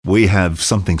we have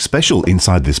something special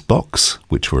inside this box,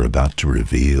 which we're about to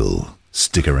reveal.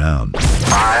 Stick around. 5,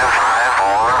 4,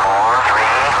 4, 3,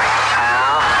 2,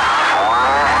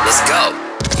 1. Let's go.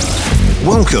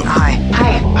 Welcome. Hi.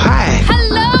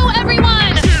 Hello,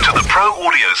 everyone. To the Pro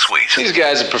Audio Suite. These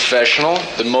guys are professional,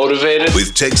 they're motivated.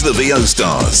 With Text the VO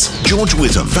stars. George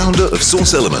Whittam, founder of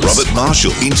Source Elements. Robert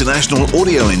Marshall, international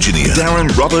audio engineer. Darren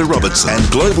Robbo Robertson. And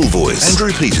global voice.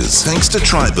 Andrew Peters. Thanks to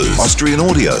Tribooth. Austrian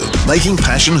Audio. Making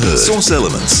passion heard. Source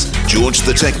Elements. George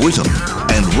the Tech Whittam.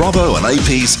 And Robbo and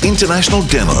AP's international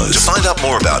demos. To find out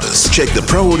more about us, check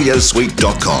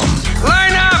theproaudiosuite.com.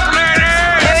 Line up,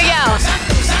 ladies! Here we go.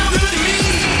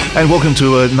 And welcome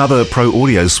to another Pro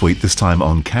Audio Suite, this time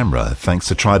on camera. Thanks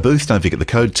to Tribooth. Don't forget the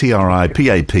code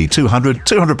TRIPAP 200.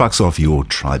 $200 off your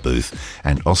Tribooth.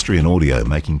 And Austrian Audio,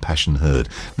 making passion heard.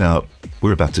 Now,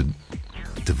 we're about to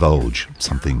divulge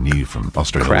something new from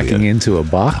Austrian Audio. Cracking into a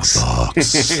box?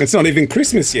 It's not even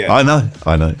Christmas yet. I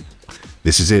know.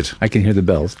 This is it. I can hear the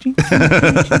bells.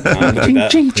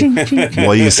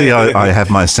 Well, you see, I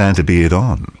have my Santa beard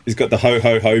on. He's got the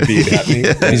ho-ho-ho beard happening.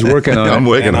 He's working on I'm it.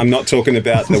 working And on I'm it. not talking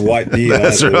about the white beard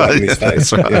That's right. in his face.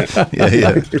 That's right.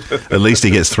 Yeah. At least he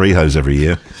gets 3 hoes every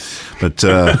year. But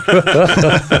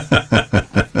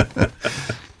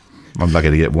I'm lucky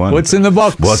to get one. What's in the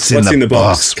box? What's What's in the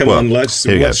box? Come Well, on,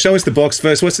 here we go. show us the box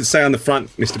first. What's it say on the front,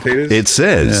 Mr. Peters? It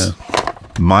says,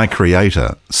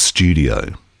 Mi-Creator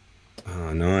Studio.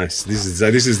 Oh, nice. This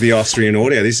is the Austrian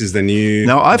Audio. This is the new.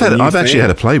 Now, I've actually thing. had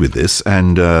a play with this,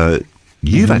 and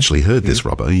you've actually heard this,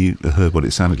 Robbo. You heard what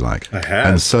it sounded like. I have.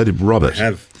 And so did Robert. I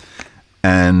have.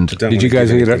 And Did you guys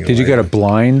did you get a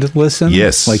blind listen?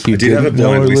 Yes. Like you I did have a didn't know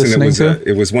blind what you were listen. listening to?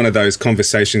 It was one of those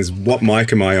conversations. What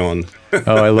mic am I on?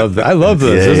 Oh, I love that. I love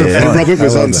this. This is Yeah. fun. And Robert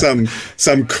was I love on that.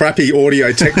 some crappy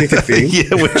Audio Technica thing.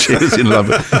 yeah, which he was in love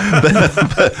with.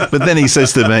 But then he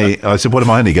says to me, I said, what am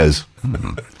I? And he goes,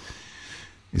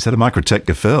 is that a Microtech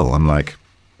Gefell? I'm like,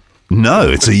 no,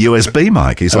 it's a USB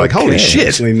mic. He's like, holy shit.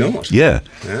 Actually not. Yeah.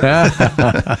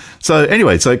 So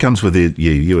anyway, so it comes with the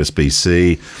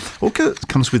USB-C. Well, it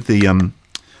comes with the,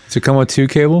 Does it come with 2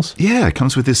 cables? yeah, it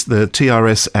comes with the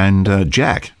TRS and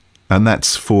jack. And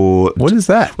that's for... What is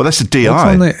that? Well, that's a DI. What's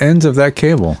on the ends of that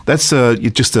cable? That's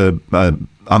just a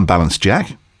unbalanced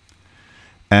jack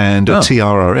and a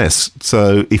TRRS.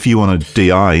 So if you want to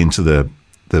DI into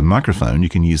the microphone, you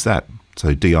can use that.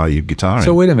 So DI your guitar in.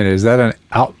 So wait a minute, is that an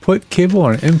output cable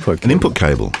or an input cable? An input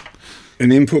cable.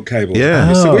 An input cable.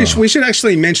 Yeah. So we should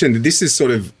actually mention that this is sort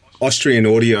of Austrian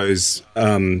Audio's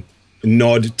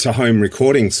nod to home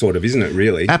recording, sort of, isn't it?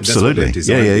 Really, Absolutely. That's what they've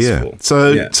designed this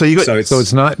for. So you got So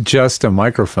it's not just a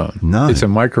microphone. No. It's a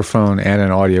microphone and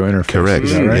an audio interface. correct.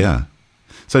 Is that right? Yeah.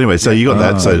 So anyway, so you got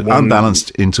that. So one-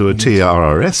 unbalanced into a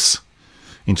TRRS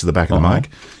into the back of the mic.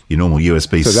 Your normal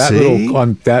USB-C. So that little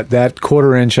that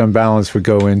 1/4-inch unbalanced would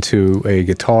go into a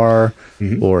guitar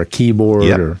or a keyboard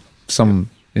Yep. or some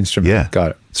instrument. Yeah.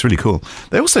 Got it. It's really cool.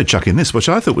 They also chuck in this, which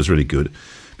I thought was really good,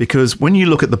 because when you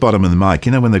look at the bottom of the mic,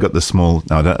 you know, when they've got the small,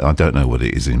 I don't know what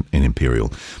it is in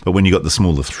Imperial, but when you got the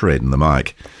smaller thread in the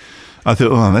mic, I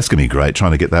thought, oh, that's going to be great,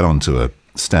 trying to get that onto a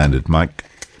standard mic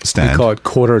stand. We call it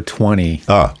 1/4-20.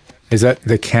 Oh, Is that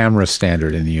the camera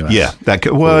standard in the US? yeah.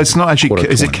 It's not actually,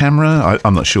 is it 1/4-20. camera?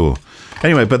 I'm not sure.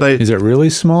 Anyway, but they, Is it really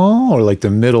small or like the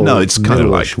middle? no, it's kind of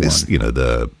like middle-ish this, one? you know,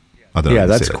 I don't know. Yeah, how to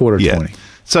that's say it. 1/4-20.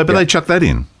 So, but they chuck that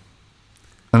in.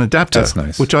 An adapter, That's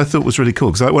nice. which I thought was really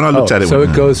cool, because when I looked at it, so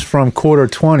went, it goes from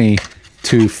 1/4-20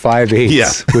 to 5/8, Yeah.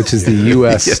 which is the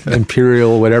US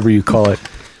Imperial, whatever you call it,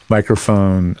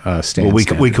 microphone stand. well, we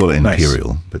standard. call it Nice.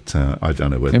 Imperial, but I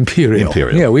don't know what Imperial.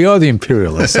 Yeah, we are the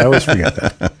imperialists. I always forget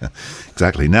that.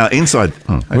 Exactly. Now inside,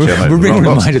 We're being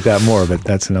reminded that more, but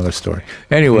that's another story.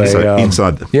 Anyway, So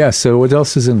inside the- yeah. So what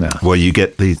else is in there? Well, you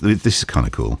get this is kind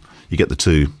of cool. You get the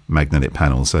 2 magnetic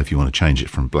panels, so if you want to change it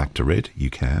from black to red, you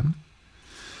can.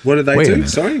 What did they Wait a do? minute.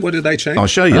 Sorry, what did they change? I'll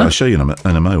show you. I'll show you in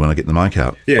a mo when I get the mic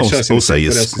out. Yeah, show Also, us in a also sec.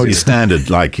 your, What else is your in standard,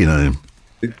 like, you know,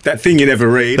 That thing you never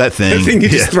read. that thing. That thing you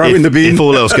just yeah, throw in the bin. If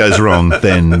all else goes wrong,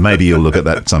 then maybe you'll look at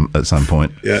that at some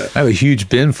point. Yeah. I have a huge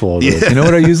bin full of those. Yeah. You know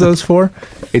what I use those for?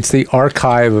 It's the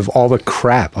archive of all the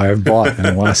crap I have bought in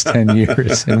the last 10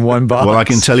 years in one box. Well, I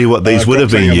can tell you what these I've would got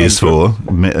have been plenty of used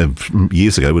them. for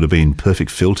years ago. Would have been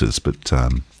perfect filters, but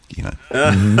you know,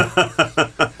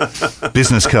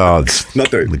 business cards,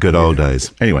 Not the- the good old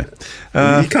days. Anyway,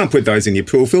 You can't put those in your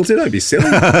pool filter. Don't be silly.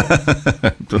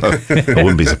 I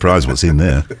wouldn't be surprised what's in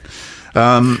there.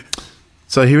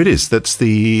 So here it is. That's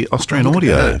the Austrian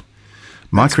Audio that.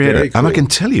 Mi-Creator, very and I cool. can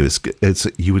tell you, it's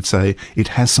you would say it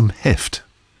has some heft.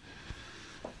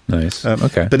 nice.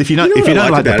 Okay. But if you You don't, know if what you I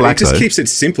don't like the about black, it just though, keeps it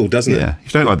simple, doesn't yeah,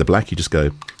 if you don't like the black, you just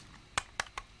go.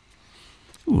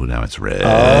 Ooh, now it's red.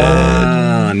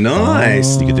 Ah,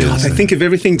 nice. You could do God, they think of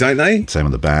everything, don't they? Same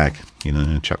on the back.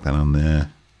 Chuck that on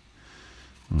there.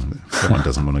 That one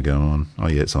doesn't want to go on. Oh,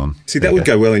 yeah, it's on. See, that would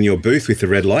go well in your booth with the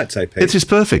red lights, AP. It's just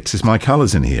perfect. It's my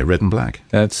colours in here, red and black.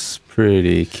 That's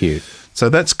pretty cute. So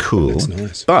that's cool. That's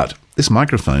nice. But this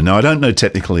microphone, now I don't know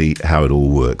technically how it all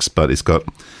works, but it's got,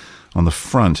 on the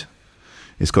front,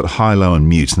 it's got high, low, and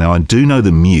mute. Now I do know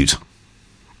the mute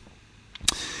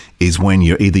is when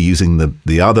you're either using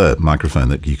the other microphone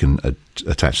that you can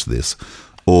attach to this,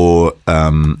 or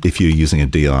if you're using a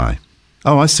DI.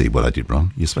 Oh, I see what I did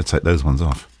wrong. You're supposed to take those ones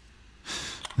off.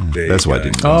 That's why I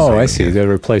didn't. Oh, I see. They're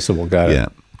replaceable. Got it. Yeah.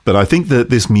 But I think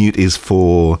that this mute is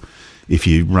for if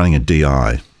you're running a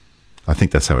DI. I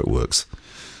think that's how it works.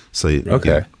 So okay.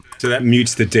 Yeah. So that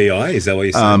mutes the DI? Is that what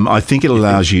you're saying? I think it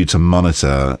allows you to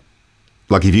monitor,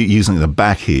 like if you're using the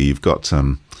back here, you've got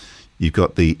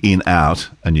the in-out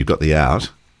and you've got the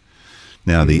out.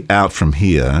 Now, the out from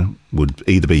here would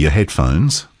either be your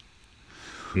headphones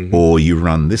or you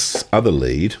run this other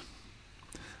lead.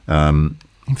 In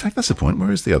fact, that's the point.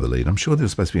 Where is the other lead? I'm sure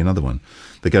there's supposed to be another one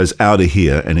that goes out of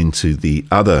here and into the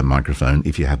other microphone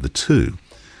if you have the two.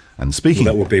 And speaking,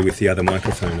 that would be with the other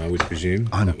microphone, I would presume.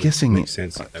 I'm guessing makes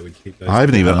sense that they would keep those.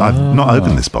 I've not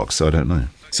opened this box, so I don't know.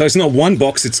 So it's not one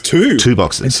box; it's two. Two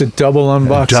boxes. It's a double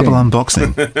unboxing. Double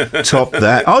unboxing. Top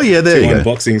that. Oh yeah, there two you go.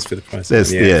 Unboxings for the price.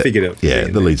 Yeah, figured it. Yeah,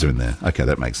 the leads are in there. Okay,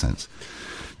 that makes sense.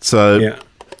 So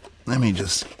let me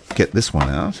just get this one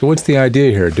out. So what's the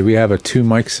idea here? Do we have a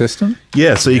 2-mic system?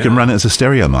 Yeah, so you can run it as a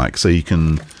stereo mic. So you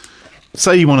can,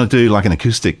 say you want to do like an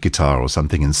acoustic guitar or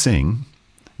something and sing,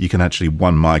 you can actually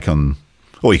one mic on,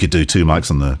 or you could do 2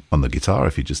 mics on the guitar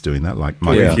if you're just doing that. Like,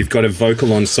 if you've got a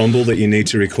vocal ensemble that you need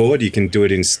to record, you can do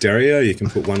it in stereo. You can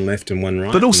put one left and one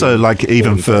right. But also, like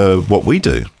even for what we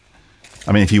do,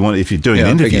 I mean, if you're doing an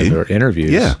interview,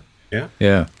 interviews,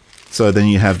 yeah. So then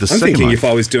you have the. I'm thinking if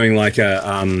I was doing like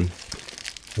a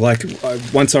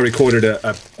once I recorded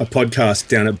a podcast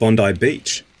down at Bondi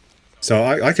Beach, so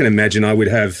I can imagine I would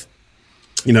have,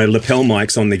 lapel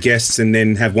mics on the guests, and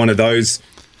then have one of those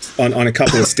on a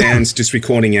couple of stands just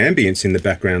recording ambience in the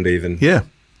background even. Yeah.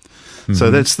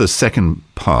 So that's the second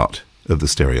part of the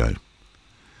stereo.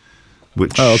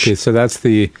 Which okay. So that's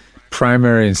the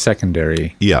primary and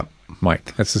secondary. Yeah.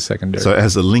 Mic. That's the secondary. So it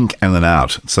has a link and an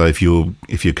out. So if you're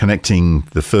connecting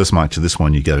the first mic to this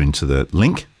one, you go into the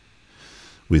link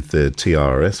with the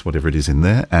TRS, whatever it is in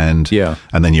there, and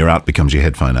then your out becomes your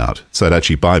headphone out. So it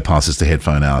actually bypasses the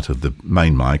headphone out of the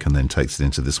main mic and then takes it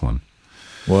into this one.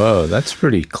 Whoa, that's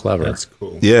pretty clever. That's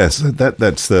cool. Yeah, so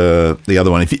that's the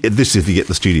other one. If you get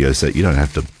the studio set, you don't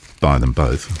have to buy them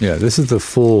both. Yeah, this is the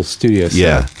full studio set.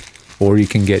 Yeah. Or you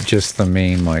can get just the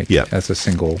main mic as a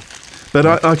single.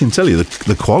 But I can tell you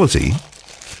the quality,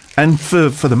 and for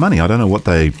the money, I don't know what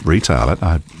they retail at.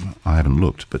 I haven't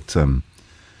looked, but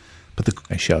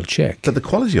I shall check. But the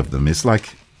quality of them is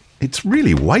like, it's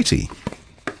really weighty.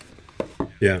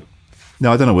 Yeah.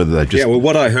 No, I don't know whether they just. Yeah, well,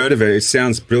 what I heard of it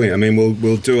sounds brilliant. I mean,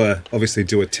 we'll obviously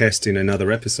do a test in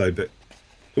another episode, but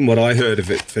from what I heard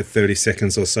of it for 30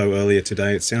 seconds or so earlier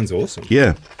today, it sounds awesome.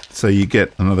 Yeah. So you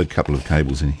get another couple of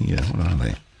cables in here. What are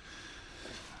they?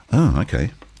 Oh,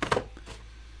 okay.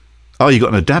 Oh, you got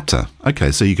an adapter.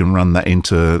 Okay, so you can run that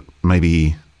into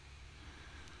maybe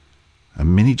a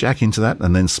mini jack into that,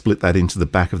 and then split that into the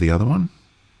back of the other one.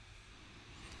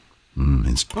 Or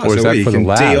is that for the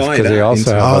lav? Because they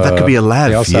also have that could be a lav.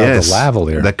 They also have the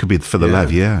lavalier. That could be for the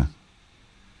lav. Yeah.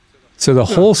 So the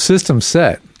whole system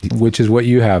set, which is what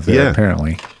you have there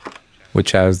apparently,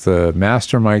 which has the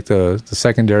master mic, the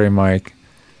secondary mic,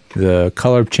 the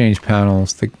color change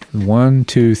panels, the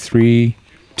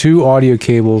 2 audio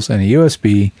cables, and a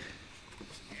USB.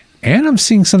 And I'm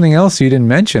seeing something else you didn't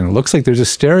mention. It looks like there's a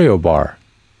stereo bar.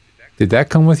 Did that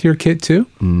come with your kit too?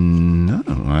 No,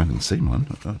 I haven't seen one.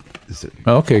 Is it?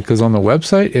 Okay, because on the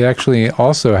website, it actually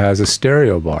also has a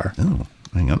stereo bar. Oh,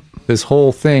 hang on. This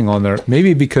whole thing on there,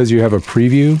 maybe because you have a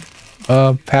preview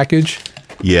package.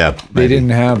 Yeah. They didn't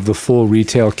have the full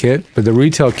retail kit, but the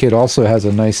retail kit also has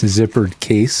a nice zippered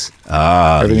case.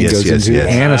 Everything goes into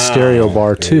and a stereo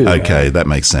bar too. Okay, that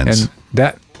makes sense. And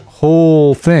that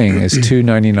whole thing is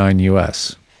 $299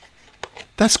 US.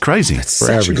 That's crazy. That's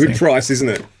such a good price, isn't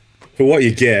it? For what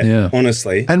you get,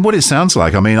 honestly. And what it sounds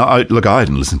like. I mean, I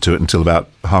hadn't listened to it until about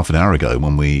half an hour ago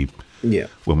when we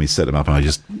set them up, and I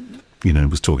just,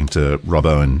 was talking to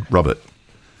Robbo and Robert.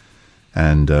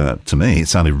 And to me, it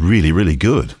sounded really, really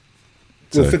good.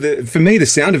 Well, for me, the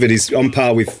sound of it is on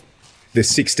par with the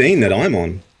 16 that I'm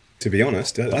on, to be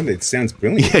honest. I think it sounds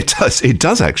brilliant. Yeah, it does. It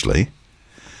does, actually.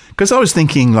 Because I was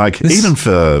thinking, like, even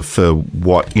for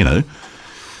what,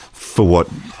 for what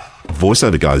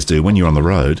voiceover guys do when you're on the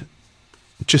road,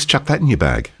 just chuck that in your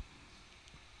bag.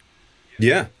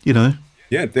 Yeah. You know?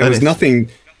 Yeah, there was nothing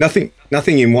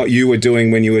in what you were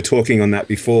doing when you were talking on that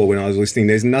before when I was listening.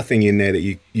 There's nothing in there that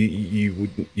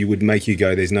you would make you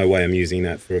go, there's no way I'm using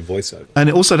that for a voiceover. And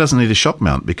it also doesn't need a shock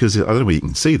mount because I don't know if you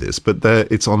can see this, but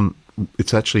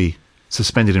it's actually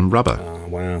suspended in rubber. Oh,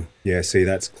 wow. Yeah, see,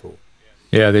 that's cool.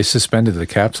 Yeah, they suspended the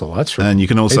capsule. That's right. And you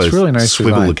can also it's really nice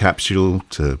swivel design. the capsule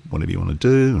to whatever you want to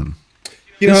do. And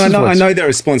you know, I know they're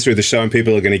a sponsor of the show and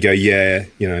people are going to go, yeah,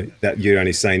 you know, that you're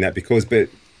only saying that because, but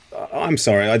I'm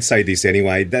sorry, I'd say this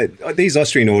anyway. These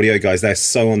Austrian Audio guys, they're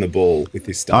so on the ball with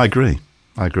this stuff. I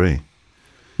agree.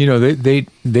 You know,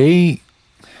 they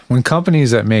when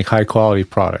companies that make high quality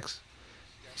products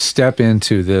step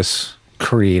into this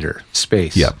creator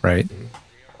space, right?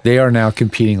 They are now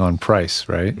competing on price,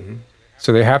 right? Mm-hmm.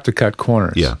 So they have to cut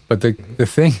corners. Yeah. But the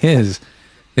thing is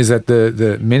that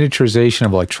the miniaturization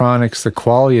of electronics, the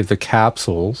quality of the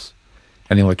capsules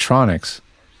and the electronics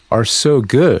are so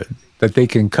good that they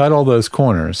can cut all those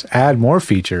corners, add more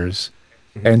features,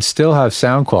 and still have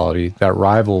sound quality that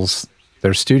rivals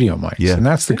their studio mics. Yeah. And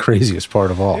that's the craziest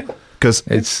part of all.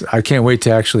 Because I can't wait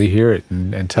to actually hear it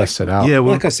and test it out. Yeah,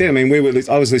 well, like I said, I mean,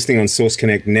 I was listening on Source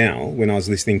Connect now when I was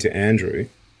listening to Andrew,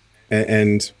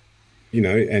 and you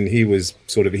know, and he was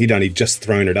he'd only just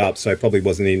thrown it up, so it probably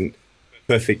wasn't in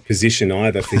perfect position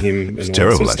either for him. It's and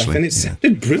terrible, all that sort of actually. stuff. And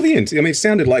it sounded brilliant. I mean, it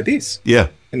sounded like this. Yeah.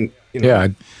 And you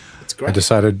know, it's great. I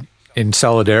decided in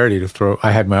solidarity to throw.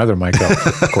 I had my other mic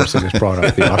up. Of course, I just brought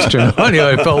up the Austrian Audio.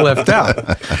 I felt left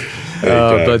out.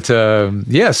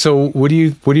 So what do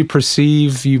you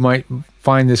perceive you might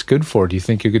find this good for? Do you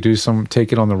think you could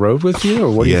take it on the road with you,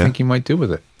 or what do you think you might do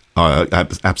with it? Oh,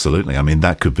 absolutely. I mean,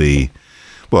 that could be.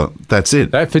 Well, that's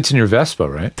it. That fits in your Vespa,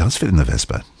 right? It does fit in the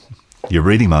Vespa. You're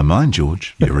reading my mind,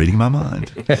 George. You're reading my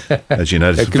mind. As you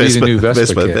notice, that could be the new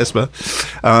Vespa.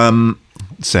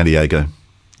 San Diego,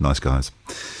 nice guys.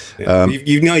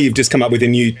 You've just come up with a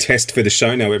new test for the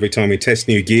show now. Every time we test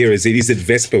new gear, is it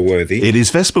Vespa worthy? It is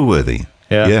Vespa worthy.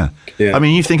 Yeah. I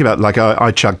mean, you think about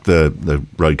I chuck the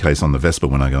road case on the Vespa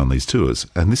when I go on these tours,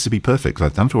 and this would be perfect. I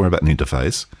don't have to worry about an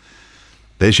interface.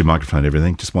 There's your microphone,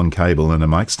 everything, just one cable and a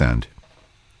mic stand.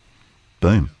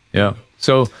 Boom. Yeah.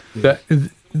 So that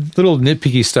little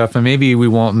nitpicky stuff, and maybe we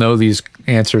won't know these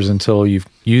answers until you've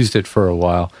used it for a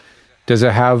while. Does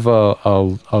it have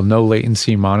a no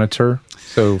latency monitor?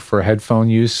 So for headphone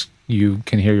use, you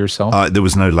can hear yourself? There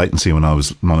was no latency when I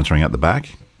was monitoring at the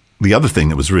back. The other thing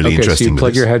that was really interesting. So you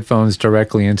plug your headphones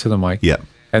directly into the mic. Yeah.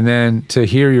 And then to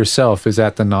hear yourself, is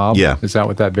that the knob? Yeah. Is that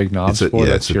what that big knob's for?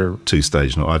 That's your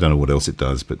two-stage knob. I don't know what else it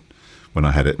does, but when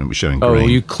I had it and it was showing green. Oh,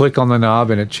 you click on the knob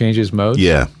and it changes modes?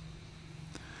 Yeah.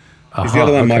 Is the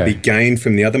other one might be gain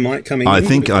from the other mic coming in? I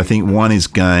think one is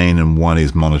gain and one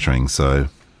is monitoring, so...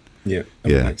 Yeah,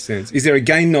 that makes sense. Is there a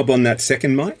gain knob on that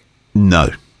second mic? No.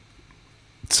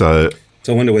 So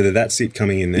I wonder whether that's it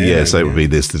coming in there. Yeah, so it would be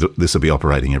this. This will be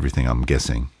operating everything, I'm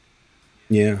guessing.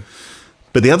 Yeah.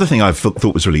 But the other thing I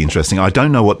thought was really interesting, I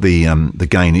don't know what the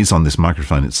gain is on this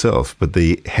microphone itself, but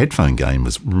the headphone gain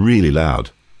was really loud.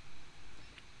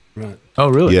 Right. Oh,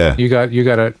 really? Yeah. You got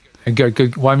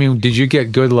good. Well, I mean, did you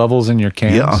get good levels in your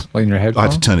cans? In your headphones?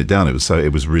 I had to turn it down. It was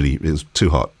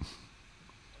too hot.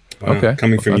 Wow. Okay.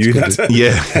 Coming from you, that's a compliment.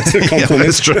 Yeah,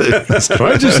 that's true. That's true.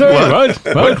 What did you say? What?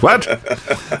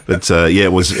 But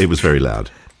it was very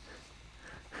loud.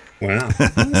 Wow,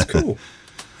 that's cool.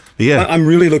 Yeah, I'm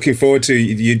really looking forward to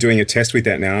you doing a test with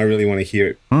that now. I really want to hear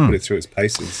it, put it through its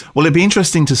paces. Well, it'd be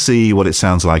interesting to see what it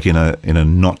sounds like in a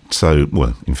not so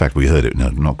well. In fact, we heard it in a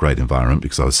not great environment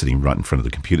because I was sitting right in front of the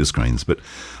computer screens. But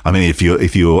I mean, if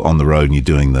you're on the road and you're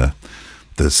doing the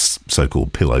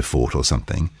so-called pillow fort or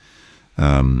something,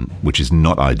 which is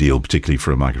not ideal, particularly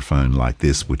for a microphone like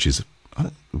this, which is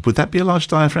would that be a large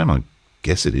diaphragm? I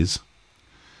guess it is.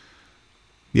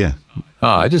 Yeah.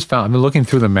 I've been looking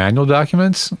through the manual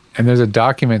documents, and there's a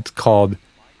document called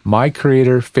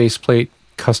Mi-Creator Faceplate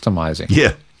Customizing.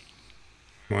 Yeah.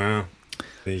 Wow.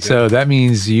 There you go. So that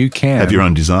means you can have your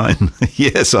own design.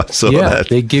 Yes, I saw that.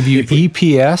 They give you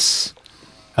EPS,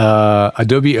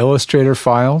 Adobe Illustrator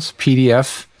files,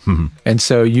 PDF, and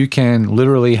so you can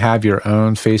literally have your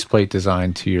own faceplate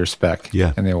designed to your spec.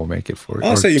 Yeah. And they will make it for you.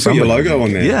 Oh, so you put your logo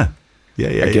on there. Yeah.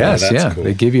 I guess, that's cool.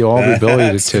 They give you all the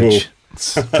ability to cool.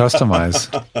 customize.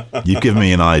 You've given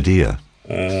me an idea.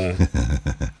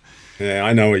 Yeah,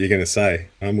 I know what you're going to say.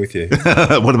 I'm with you.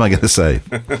 What am I going to say?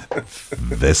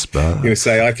 Vespa. You're going to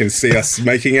say, I can see us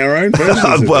making our own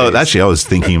versions. Well, actually, I was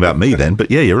thinking about me then.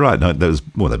 But yeah, you're right. No,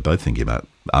 they're both thinking about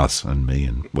us and me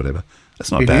and whatever.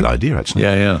 That's not a bad idea, actually.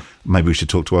 Yeah. Maybe we should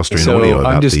talk to Austrian So Audio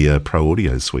about I'm the Pro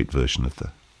Audio Suite version of the...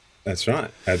 That's right.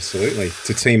 Absolutely.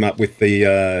 To team up with the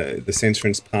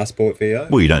Sensorance Passport VO.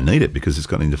 Well, you don't need it because it's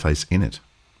got an interface in it.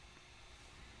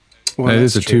 Well, it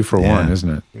is a 2-for-1, isn't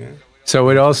it? Yeah. So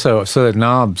the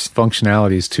knob's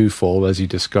functionality is twofold, as you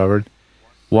discovered.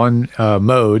 One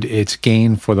mode, it's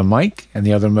gain for the mic, and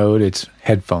the other mode, it's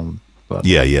headphone level.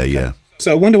 Yeah.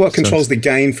 So I wonder what controls the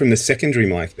gain from the secondary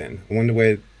mic then. I wonder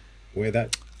where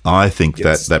that... I think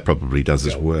Yes. that probably does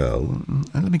as well.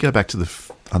 And let me go back to the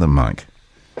other mic.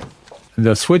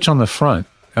 The switch on the front,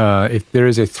 if there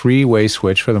is a 3-way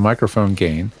switch for the microphone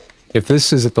gain, if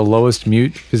this is at the lowest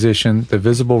mute position, the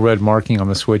visible red marking on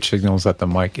the switch signals that the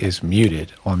mic is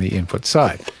muted on the input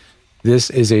side. This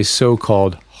is a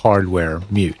so-called hardware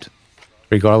mute.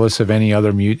 Regardless of any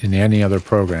other mute in any other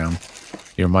program,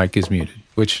 your mic is muted,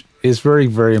 which is very,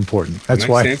 very important. That's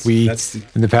why sense.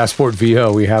 in the Passport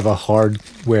VO, we have a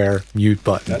hardware mute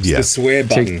button. That's the swear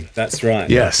button. That's right.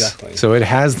 Yes. Exactly. So it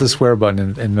has the swear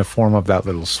button in the form of that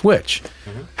little switch.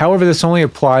 However, this only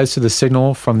applies to the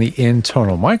signal from the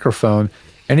internal microphone.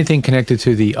 Anything connected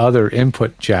to the other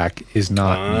input jack is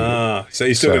not muted. So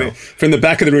you're still going to, from the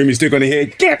back of the room, you're still going to hear,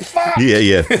 get fucked!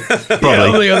 Yeah. Probably.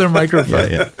 On the other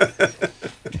microphone. Yeah.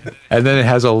 And then it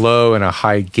has a low and a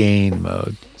high gain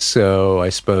mode. So I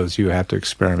suppose you have to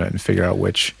experiment and figure out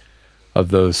which of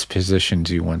those positions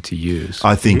you want to use.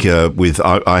 I think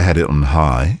I had it on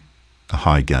a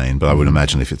high gain, but I would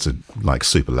imagine if it's a like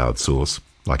super loud source,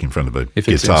 like in front of a If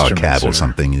it's guitar instruments cab or or-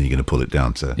 something, and you're going to pull it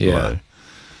down to low.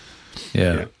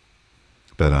 Yeah.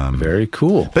 But Very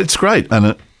cool. But it's great,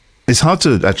 and it's hard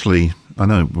to actually. I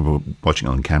know we're watching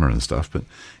it on camera and stuff, but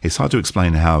it's hard to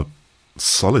explain how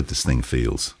solid this thing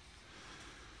feels.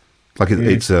 Like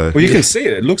it's Well, you can see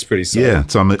it. It looks pretty solid. yeah.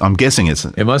 So I'm guessing it's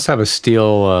It must have a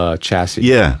steel chassis.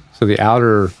 yeah. So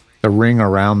the ring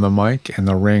around the mic and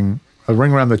the ring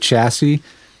around the chassis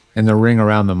and the ring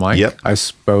around the mic, Yep. I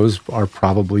suppose, are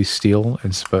probably steel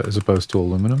as opposed to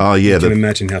aluminum. Oh yeah. You can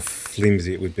imagine how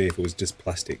flimsy it would be if it was just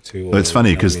plastic too. Well, it's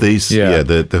funny because these, Yeah.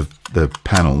 the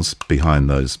panels behind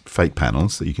those fake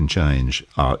panels that you can change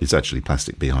is actually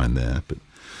plastic behind there, but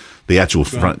the actual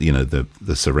front,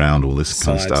 the surround, all this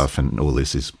kind of Sides. stuff, and all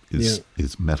this is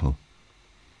metal.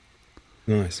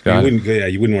 Nice. Got You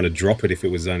it. wouldn't want to drop it if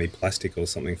it was only plastic or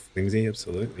something flimsy.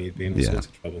 Absolutely, you'd be in all Yeah. sorts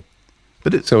of trouble.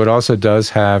 But it's So it also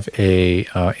does have a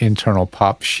internal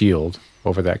pop shield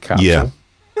over that capsule.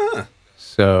 Yeah.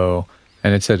 So,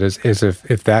 and it said as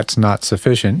if that's not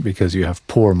sufficient because you have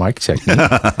poor mic technique.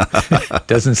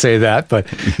 Doesn't say that, but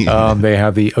they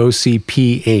have the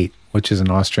OCP8, which is an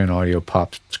Austrian Audio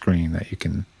pop screen that you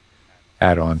can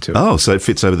add on to. oh, so it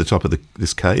fits over the top of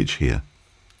this cage here.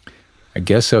 I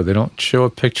guess so. They don't show a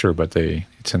picture, but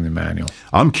it's in the manual.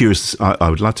 I'm curious. I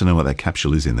would like to know what that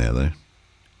capsule is in there, though.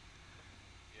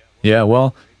 Yeah,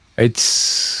 well,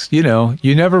 it's, you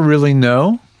never really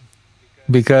know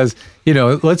because,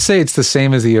 let's say it's the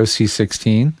same as the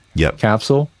OC16 Yep.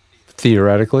 capsule,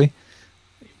 theoretically.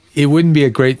 It wouldn't be a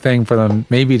great thing for them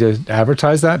maybe to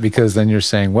advertise that because then you're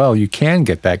saying, well, you can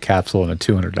get that capsule in a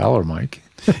 $200 mic.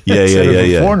 Yeah, instead of a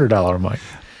yeah. $400 mic.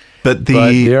 But But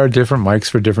there are different mics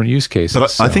for different use cases. But I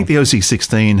so- think the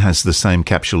OC16 has the same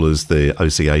capsule as the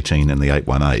OC18 and the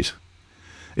 818.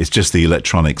 It's just the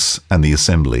electronics and the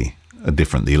assembly are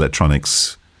different. The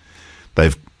electronics,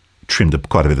 they've trimmed up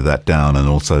quite a bit of that down, and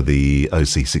also the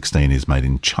OC16 is made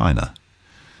in China.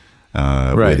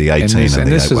 Where the 18 and this, and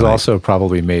the this is 818. also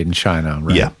probably made in China,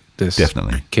 right? Yeah, this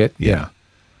definitely. kit. Yeah.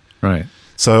 Yeah. Right.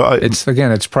 So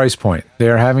It's price point.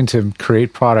 They're having to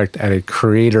create product at a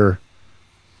creator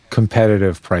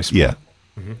competitive price point. yeah,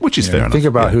 which is fair enough. Think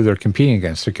about yeah. who they're competing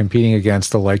against. They're competing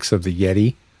against the likes of the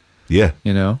Yeti, Yeah,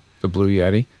 the Blue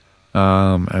Yeti.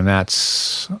 And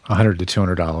that's $100 to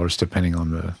 $200 depending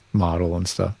on the model and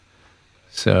stuff.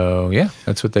 So yeah,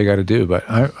 that's what they got to do. But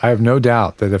I have no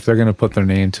doubt that if they're going to put their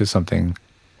name to something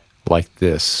like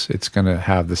this, it's going to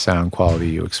have the sound quality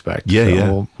you expect. Yeah, so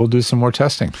yeah. We'll do some more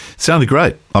testing. sounded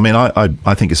great. I mean,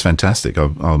 I think it's fantastic.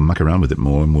 I'll muck around with it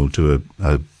more, and we'll do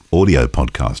a audio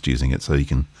podcast using it, so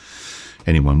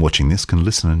anyone watching this can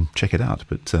listen and check it out.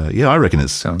 But yeah, I reckon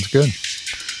it's Sounds good.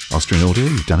 Austrian Audio.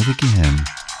 You've done it again.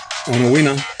 On a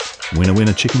winner. Winner,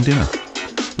 winner, chicken dinner,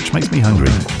 which makes me hungry.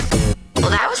 Well,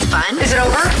 that was fun. Is it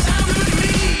over?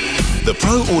 The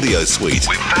Pro Audio Suite,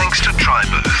 with thanks to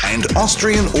Tribooth, and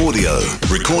Austrian Audio,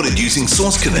 recorded using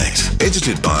Source Connect,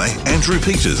 edited by Andrew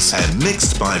Peters, and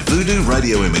mixed by Voodoo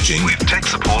Radio Imaging, with tech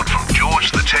support from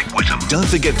George the Tech Whittam. Don't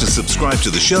forget to subscribe to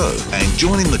the show and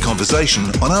join in the conversation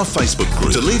on our Facebook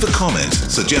group. To leave a comment,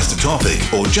 suggest a topic,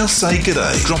 or just say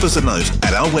g'day, drop us a note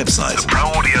at our website,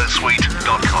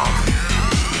 theproaudiosuite.com.